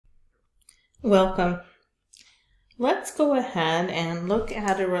Welcome. Let's go ahead and look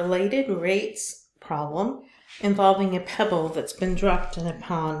at a related rates problem involving a pebble that's been dropped in a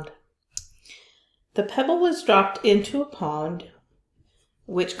pond. The pebble was dropped into a pond,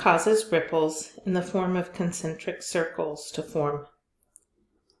 which causes ripples in the form of concentric circles to form.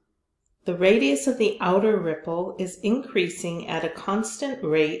 The radius of the outer ripple is increasing at a constant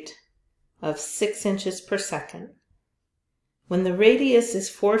rate of 6 inches per second. When the radius is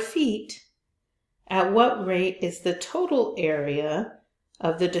 4 feet, at what rate is the total area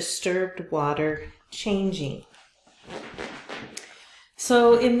of the disturbed water changing?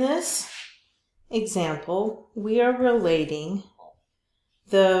 So in this example, we are relating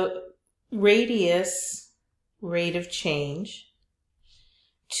the radius rate of change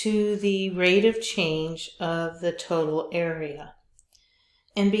to the rate of change of the total area.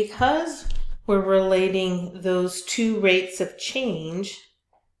 And because we're relating those two rates of change,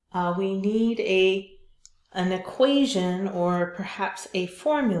 we need an equation or perhaps a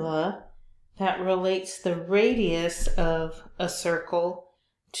formula that relates the radius of a circle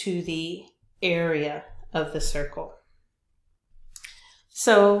to the area of the circle.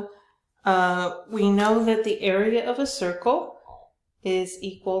 So we know that the area of a circle is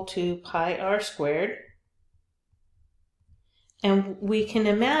equal to pi r squared. And we can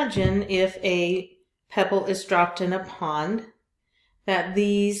imagine if a pebble is dropped in a pond, that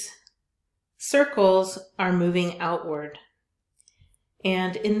these circles are moving outward.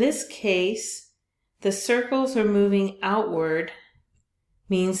 And in this case, the circles are moving outward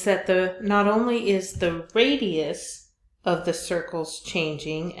means that not only is the radius of the circles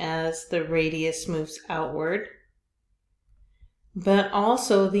changing as the radius moves outward, but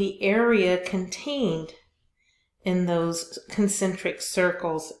also the area contained in those concentric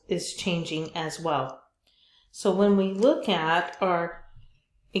circles is changing as well. So when we look at our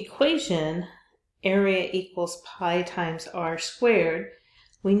equation, area equals pi times r squared,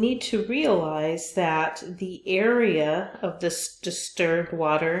 we need to realize that the area of this disturbed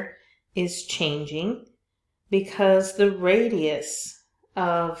water is changing because the radius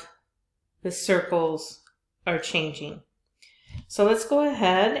of the circles are changing. So let's go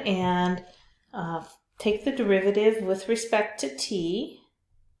ahead and take the derivative with respect to t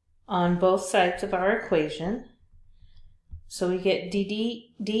on both sides of our equation. So we get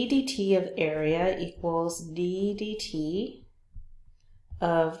d dt of area equals d dt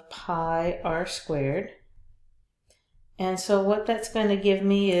of pi r squared. And so what that's going to give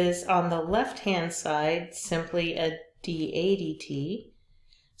me is, on the left-hand side, simply a dA dt.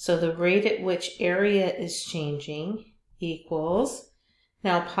 So the rate at which area is changing equals,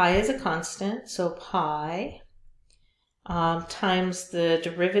 now pi is a constant, so pi times the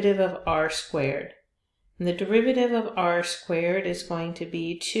derivative of r squared. And the derivative of r squared is going to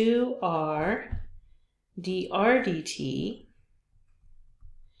be 2r dr dt,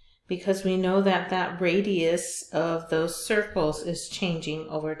 because we know that that radius of those circles is changing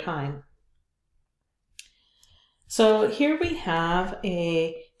over time. So here we have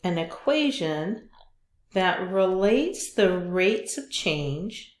an equation that relates the rates of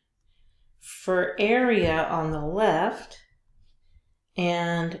change for area on the left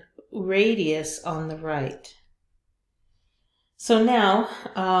and radius on the right. So now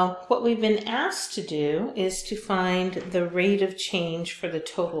what we've been asked to do is to find the rate of change for the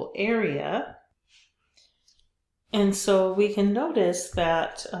total area. And so we can notice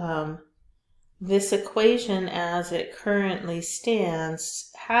that this equation as it currently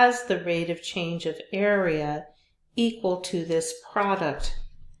stands has the rate of change of area equal to this product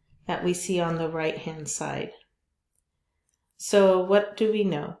that we see on the right-hand side. So what do we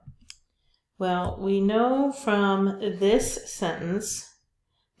know? Well, we know from this sentence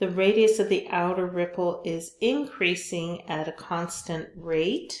the radius of the outer ripple is increasing at a constant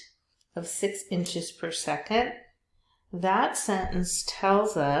rate of 6 inches per second. That sentence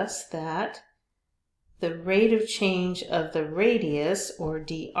tells us that the rate of change of the radius, or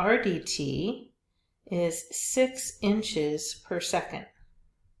dr dt, is 6 inches per second.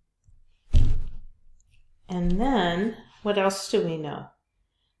 And then, what else do we know?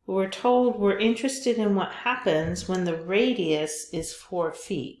 We're told we're interested in what happens when the radius is 4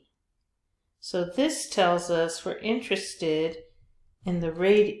 feet. So this tells us we're interested in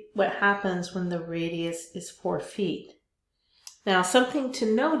what happens when the radius is 4 feet. Now, something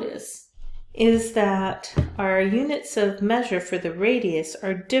to notice is that our units of measure for the radius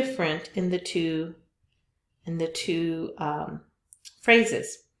are different in the two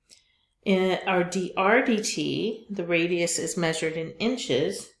phrases. In our dr dt, the radius is measured in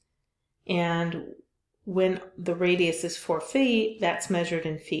inches, and when the radius is 4 feet, that's measured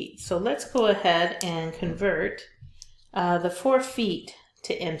in feet. So let's go ahead and convert the 4 feet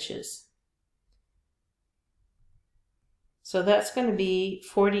to inches. So that's going to be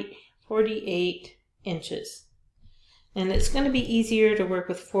 48 inches. And it's going to be easier to work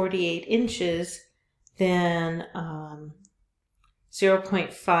with 48 inches than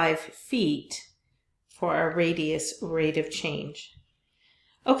 0.5 feet for our radius rate of change.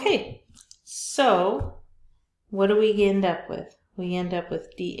 Okay, so what do we end up with? We end up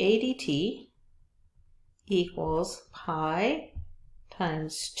with dA dt equals pi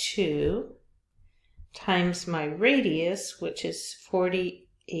times 2 times my radius, which is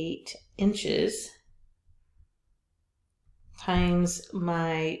 48 inches, times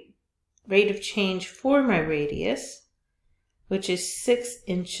my rate of change for my radius, which is 6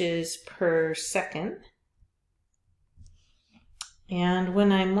 inches per second. And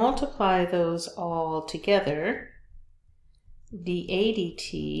when I multiply those all together, dA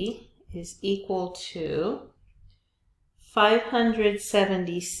dt is equal to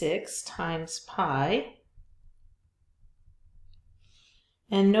 576 times pi.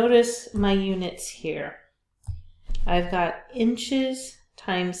 And notice my units here. I've got inches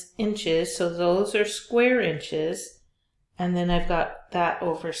times inches, so those are square inches, and then I've got that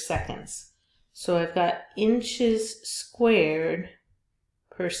over seconds. So I've got inches squared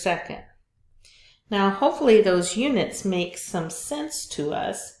per second. Now hopefully those units make some sense to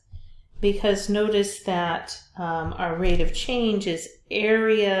us, because notice that our rate of change is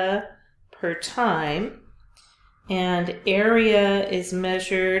area per time, and area is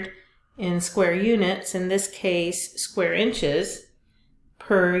measured in square units, in this case square inches,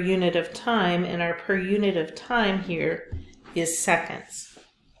 per unit of time, and our per unit of time here is seconds.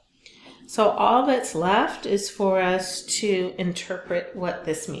 So all that's left is for us to interpret what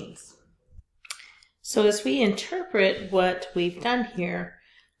this means. So as we interpret what we've done here,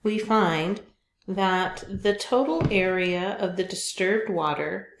 we find that the total area of the disturbed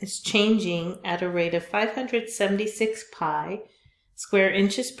water is changing at a rate of 576 pi square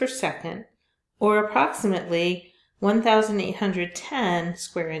inches per second, or approximately 1,810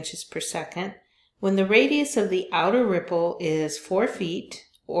 square inches per second, when the radius of the outer ripple is 4 feet,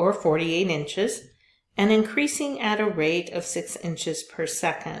 or 48 inches, and increasing at a rate of 6 inches per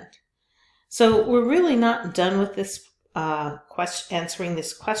second. So we're really not done with this answering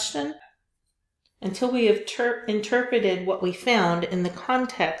this question until we have interpreted what we found in the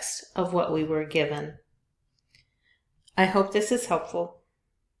context of what we were given. I hope this is helpful.